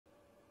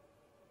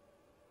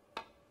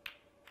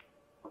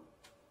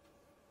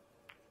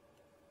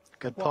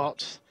good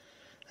pot,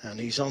 and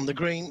he's on the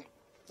green,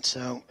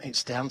 so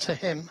it's down to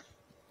him.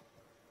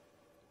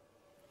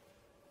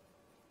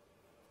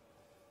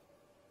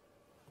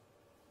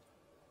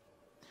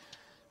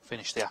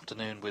 Finished the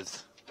afternoon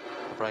with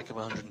a break of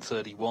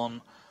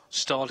 131,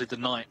 started the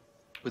night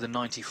with a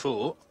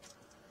 94,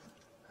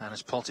 and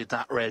has potted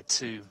that red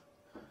to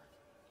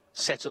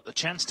set up the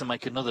chance to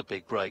make another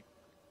big break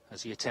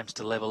as he attempts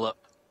to level up.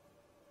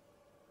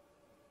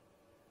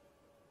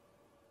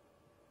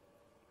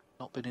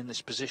 Not been in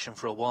this position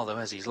for a while though,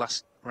 as his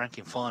last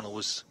ranking final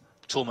was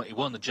the tournament he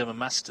won, the German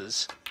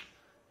Masters,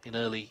 in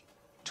early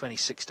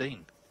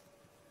 2016.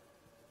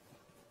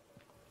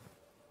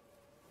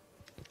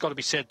 Got to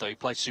be said though, he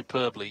played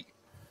superbly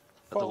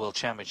at the World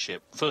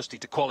Championship. Firstly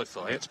to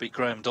qualify, he had to beat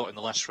Graham Dott in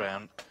the last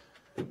round.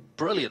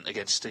 Brilliant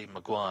against Steve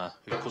Maguire,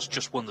 who of course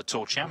just won the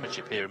Tour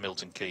Championship here in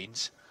Milton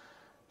Keynes.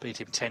 Beat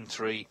him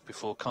 10-3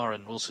 before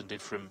Kyron Wilson did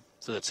from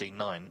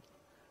 13-9.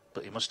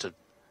 But he must have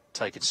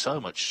taken so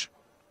much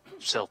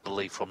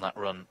self-belief from that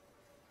run,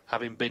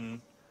 having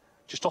been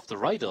just off the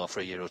radar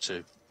for a year or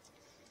two.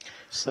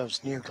 It's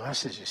those new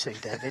glasses, you see,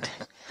 David.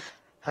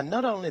 And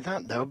not only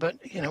that, though, but,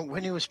 you know,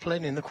 when he was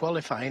playing in the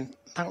qualifying,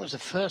 that was the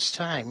first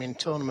time in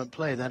tournament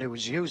play that he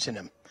was using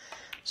them.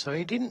 So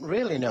he didn't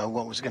really know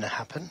what was going to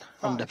happen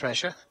under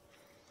pressure.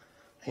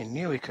 He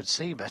knew he could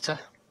see better.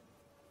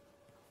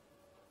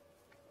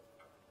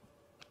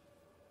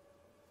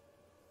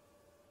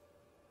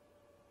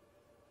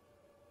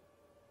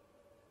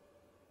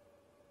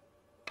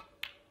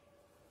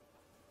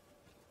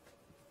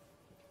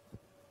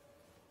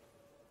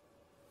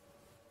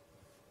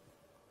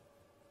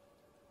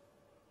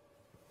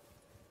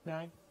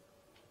 Nine.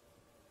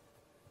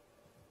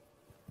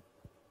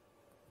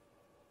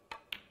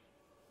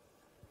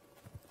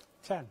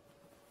 Ten.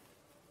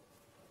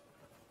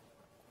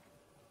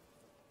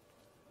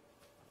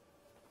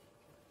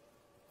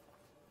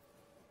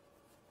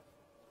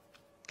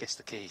 Guess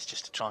the key is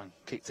just to try and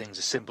keep things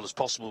as simple as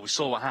possible. We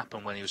saw what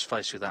happened when he was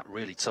faced with that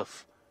really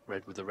tough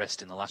red with the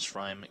rest in the last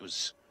frame. It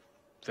was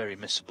very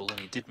missable, and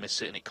he did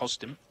miss it, and it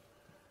cost him.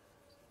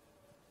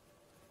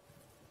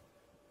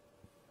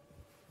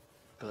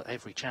 But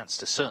every chance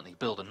to certainly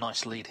build a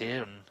nice lead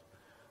here, and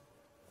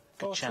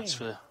good 14. chance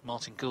for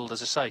Martin Gould,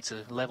 as I say,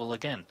 to level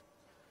again.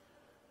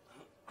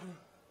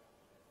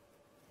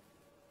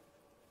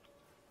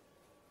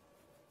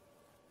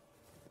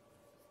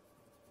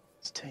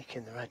 It's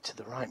taking the red to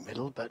the right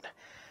middle, but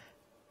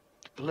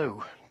the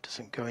blue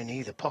doesn't go in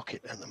either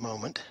pocket at the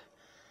moment.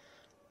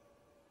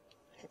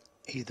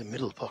 Either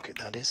middle pocket,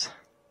 that is.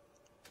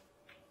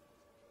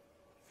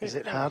 Is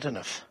it hard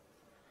enough?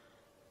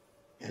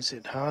 Is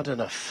it hard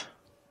enough?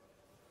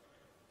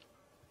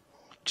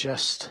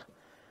 Just.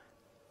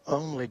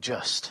 Only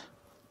just.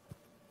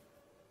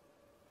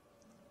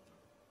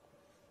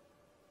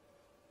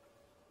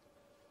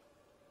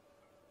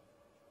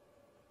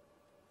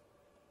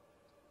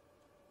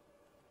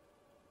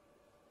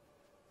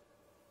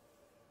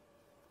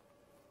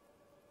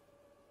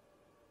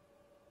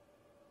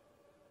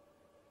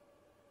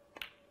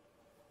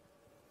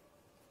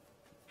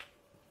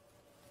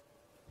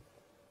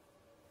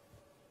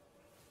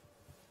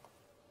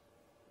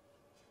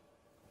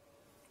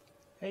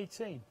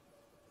 $18.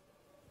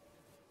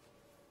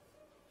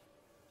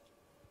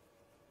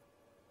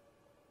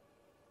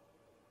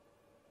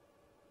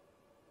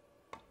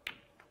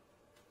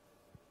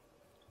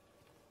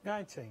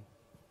 $19.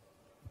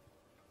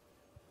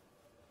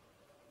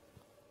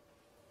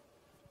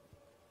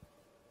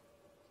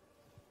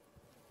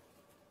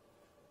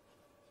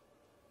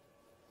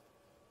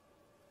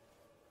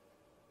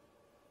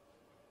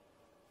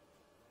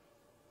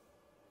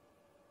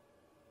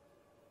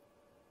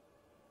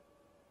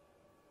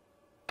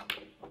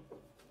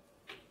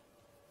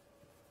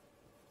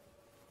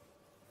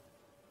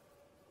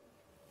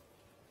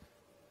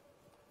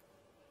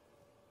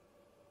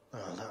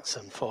 Oh, that's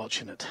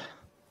unfortunate.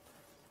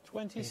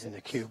 26. He's in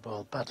the cue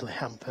ball, badly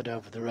hampered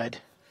over the red.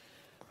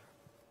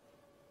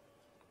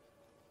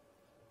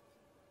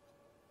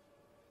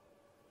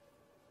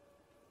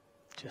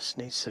 Just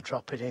needs to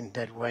drop it in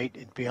dead weight.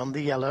 It'd be on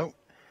the yellow.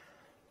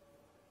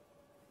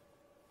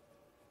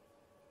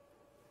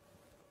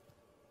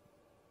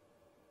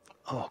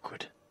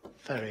 Awkward,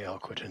 very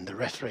awkward. And the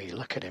referee,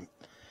 look at him.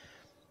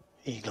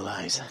 Eagle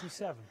eyes.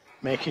 27.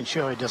 Making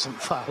sure he doesn't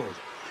foul.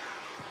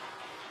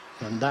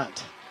 And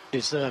that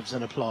deserves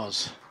an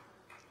applause.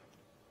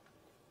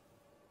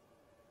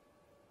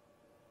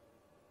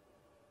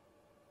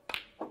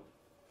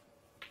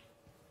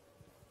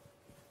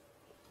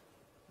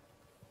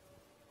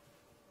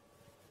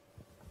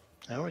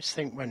 I always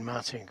think when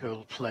Martin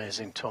Gould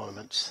plays in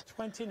tournaments,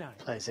 29.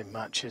 plays in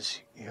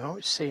matches, you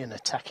always see an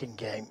attacking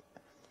game.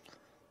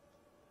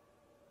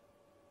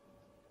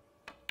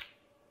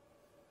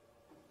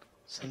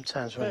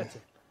 Sometimes when 30.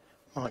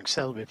 Mark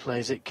Selby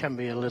plays, it can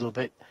be a little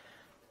bit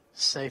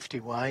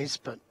safety-wise,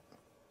 but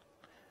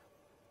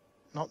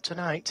not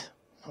tonight,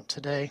 not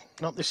today,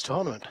 not this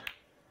tournament.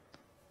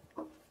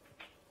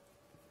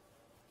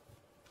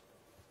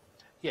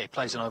 Yeah, he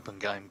plays an open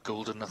game,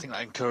 Gould, and I think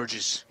that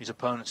encourages his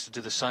opponents to do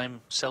the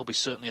same. Selby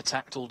certainly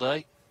attacked all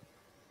day.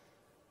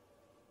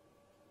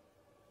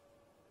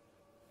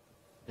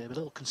 Yeah, a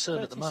little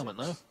concerned at the moment,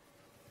 though.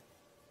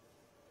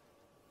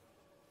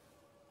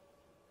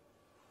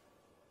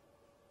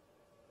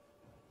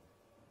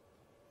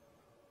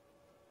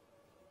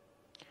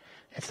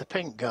 If the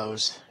pink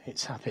goes,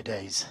 it's happy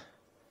days.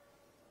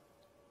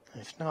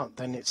 If not,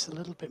 then it's a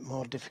little bit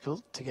more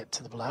difficult to get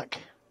to the black.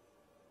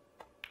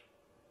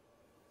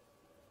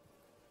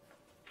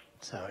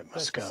 So it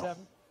must go.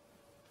 37.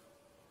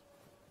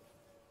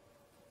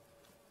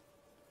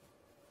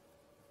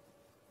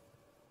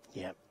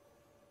 Yep.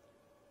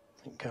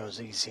 It goes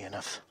easy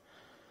enough.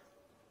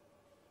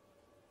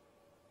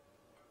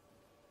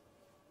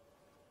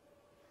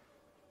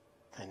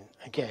 Then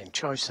again,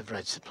 choice of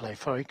reds to play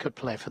for. He could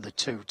play for the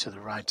 2 to the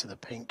right of the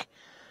pink,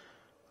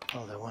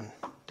 or the 1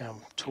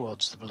 down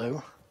towards the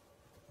blue.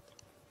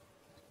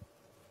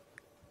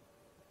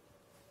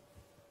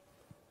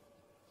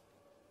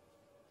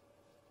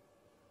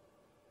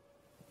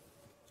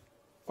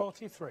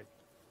 $43.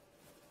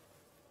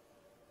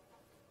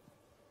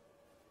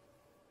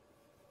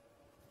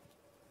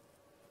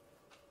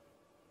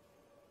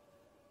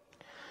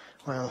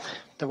 Well,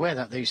 the way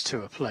that these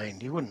two are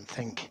playing, you wouldn't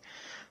think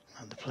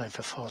that they're playing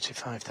for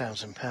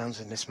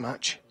 £45,000 in this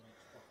match.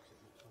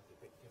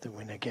 The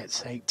winner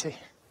gets 80,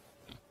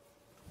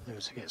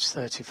 loser gets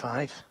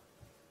 35.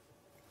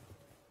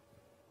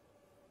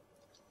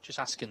 Just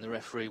asking the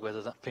referee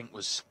whether that pink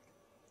was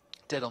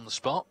dead on the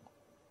spot.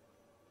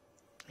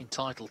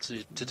 Entitled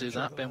to do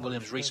that. Ben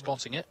Williams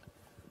respotting it.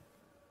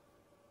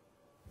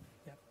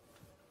 Yep.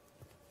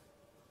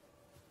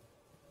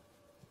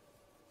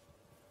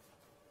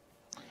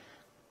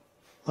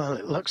 Well,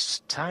 it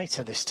looks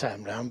tighter this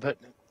time round, but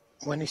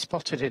when he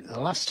spotted it the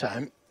last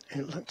time,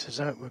 it looked as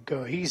though it would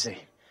go easy.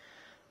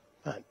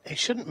 But it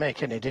shouldn't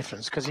make any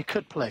difference, because he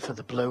could play for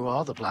the blue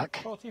or the black.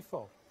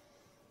 44.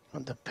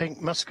 And the pink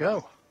must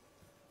go.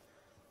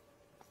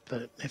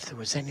 But if there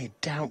was any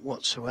doubt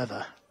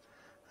whatsoever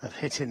of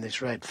hitting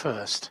this red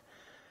first,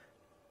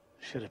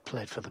 should have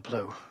played for the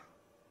blue.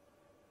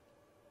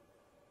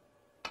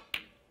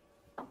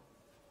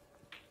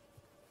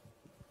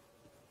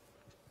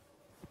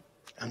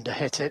 Under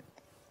hit it.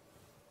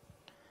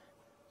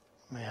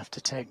 May have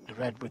to take the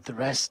red with the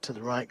rest to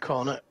the right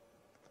corner.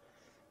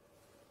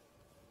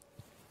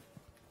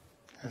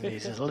 And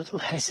he's a little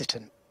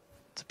hesitant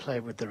to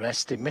play with the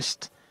rest. He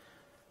missed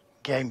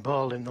game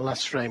ball in the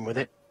last frame with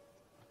it.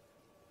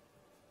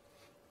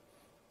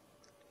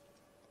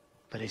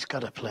 But he's got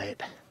to play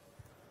it.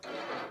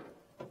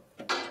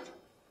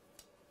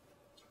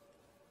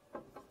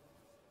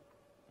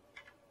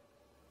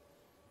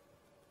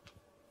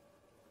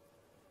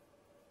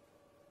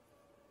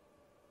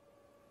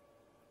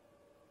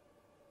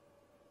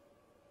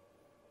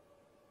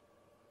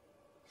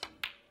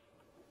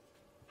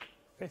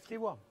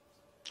 $51.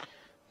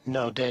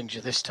 No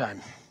danger this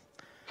time.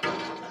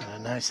 And a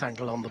nice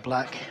angle on the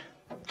black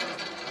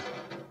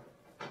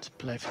to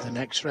play for the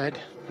next red,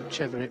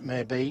 whichever it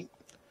may be.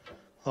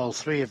 All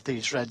 3 of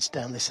these reds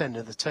down this end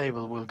of the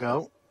table will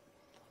go.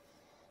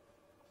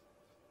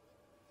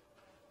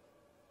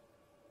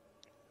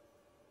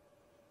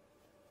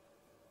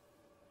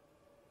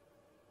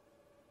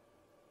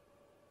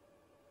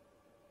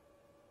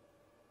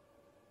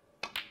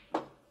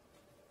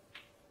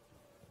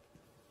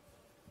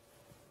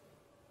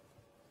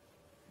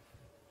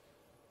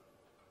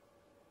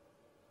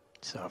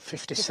 So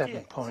 57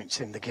 58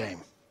 points in the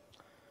game.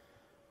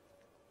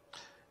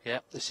 Yeah,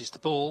 this is the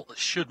ball that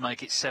should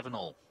make it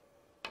 7-all.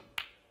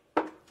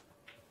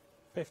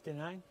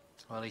 59.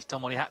 Well, he's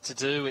done what he had to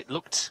do. It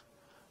looked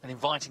an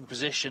inviting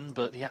position,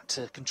 but he had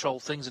to control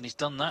things, and he's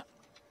done that.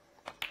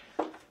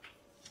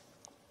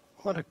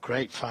 What a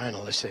great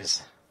final this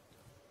is.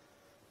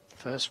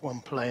 First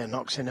one player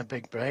knocks in a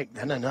big break,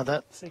 then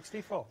another.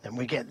 64. Then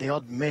we get the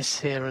odd miss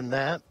here and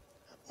there,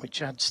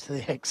 which adds to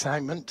the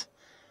excitement.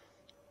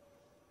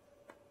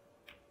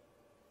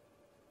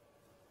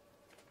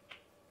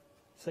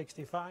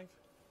 $65.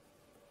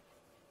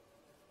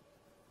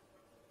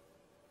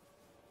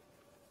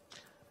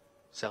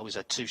 Selby's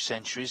had 2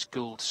 centuries.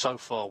 Gould so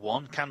far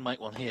 1. Can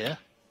make one here.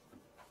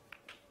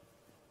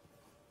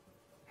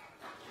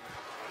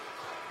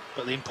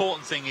 But the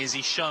important thing is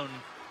he's shown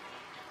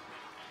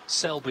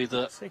Selby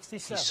that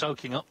 67. he's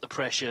soaking up the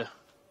pressure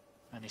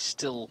and he's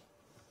still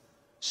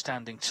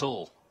standing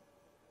tall.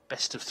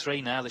 Best of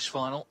 3 now, this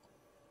final.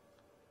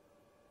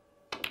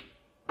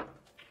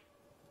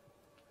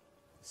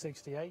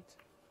 68.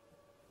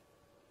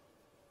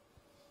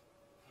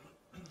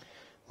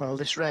 Well,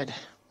 this red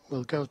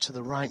will go to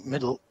the right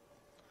middle,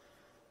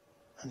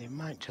 and he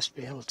might just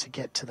be able to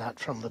get to that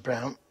from the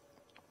brown,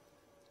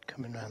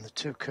 coming around the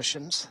 2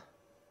 cushions.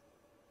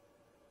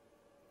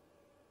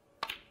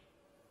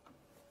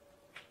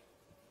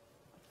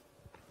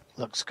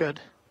 Looks good.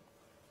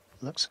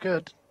 Looks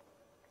good.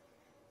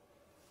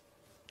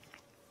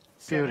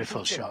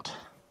 Beautiful 72. shot.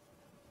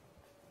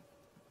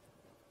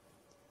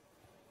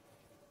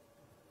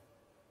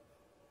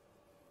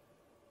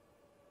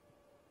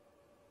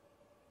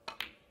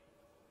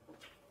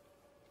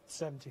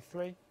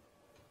 73.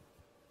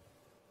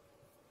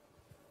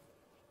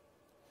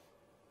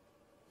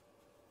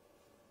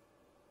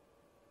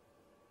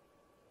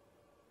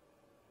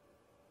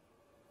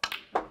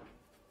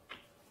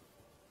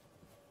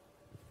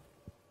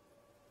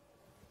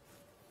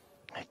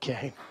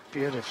 Okay,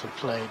 beautifully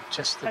played.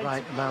 Just the 80.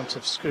 right amount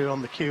of screw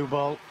on the cue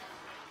ball.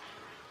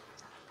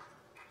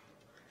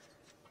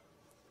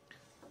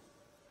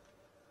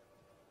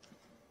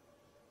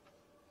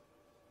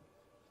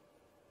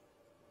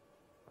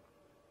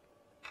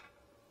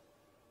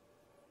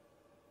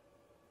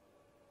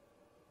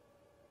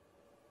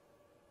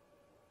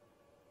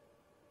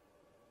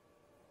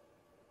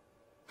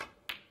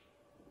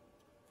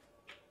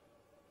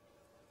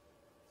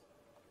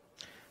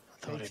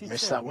 I thought he'd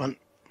missed that one.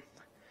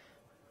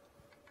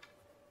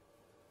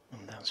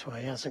 And that's why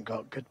he hasn't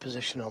got good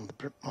position on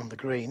the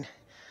green.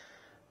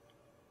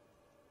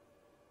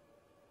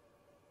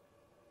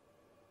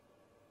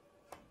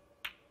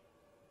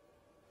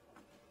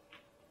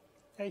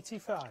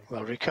 $85.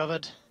 Well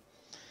recovered.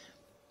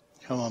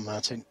 Come on,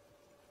 Martin.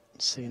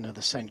 Let's see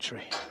another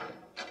century.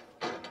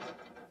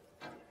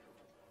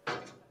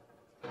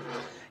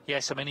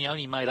 Yes, I mean, he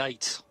only made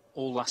 8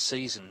 all last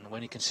season.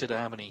 When you consider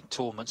how many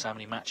tournaments, how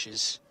many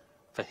matches,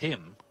 for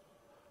him,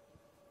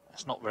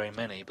 that's not very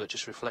many, but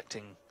just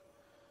reflecting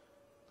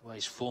the way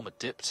his form had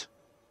dipped.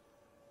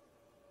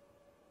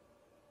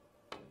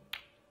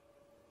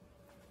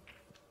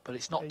 But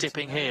it's not 89.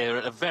 dipping here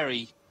at a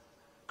very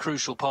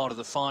crucial part of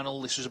the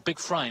final. This was a big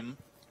frame.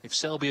 If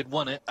Selby had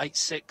won it,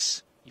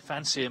 8-6, you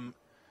fancy him.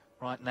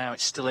 Right now,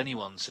 it's still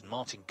anyone's. And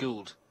Martin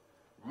Gould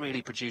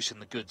really producing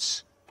the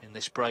goods in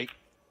this break.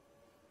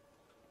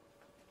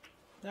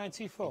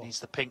 94. He needs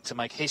the pink to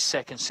make his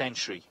second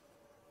century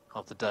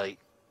of the day.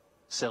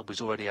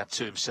 Selby's already had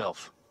 2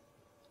 himself.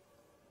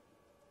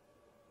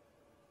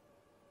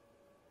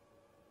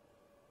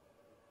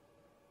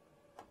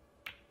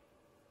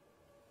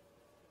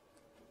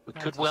 We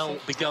could well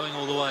be going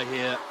all the way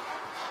here.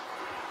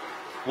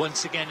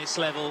 Once again, it's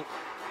level.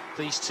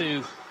 These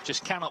two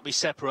just cannot be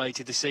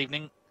separated this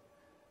evening.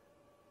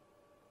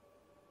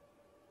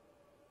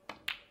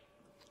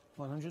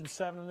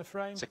 107 in the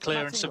frame. It's a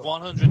clearance Martin of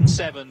Gould.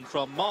 107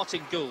 from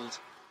Martin Gould.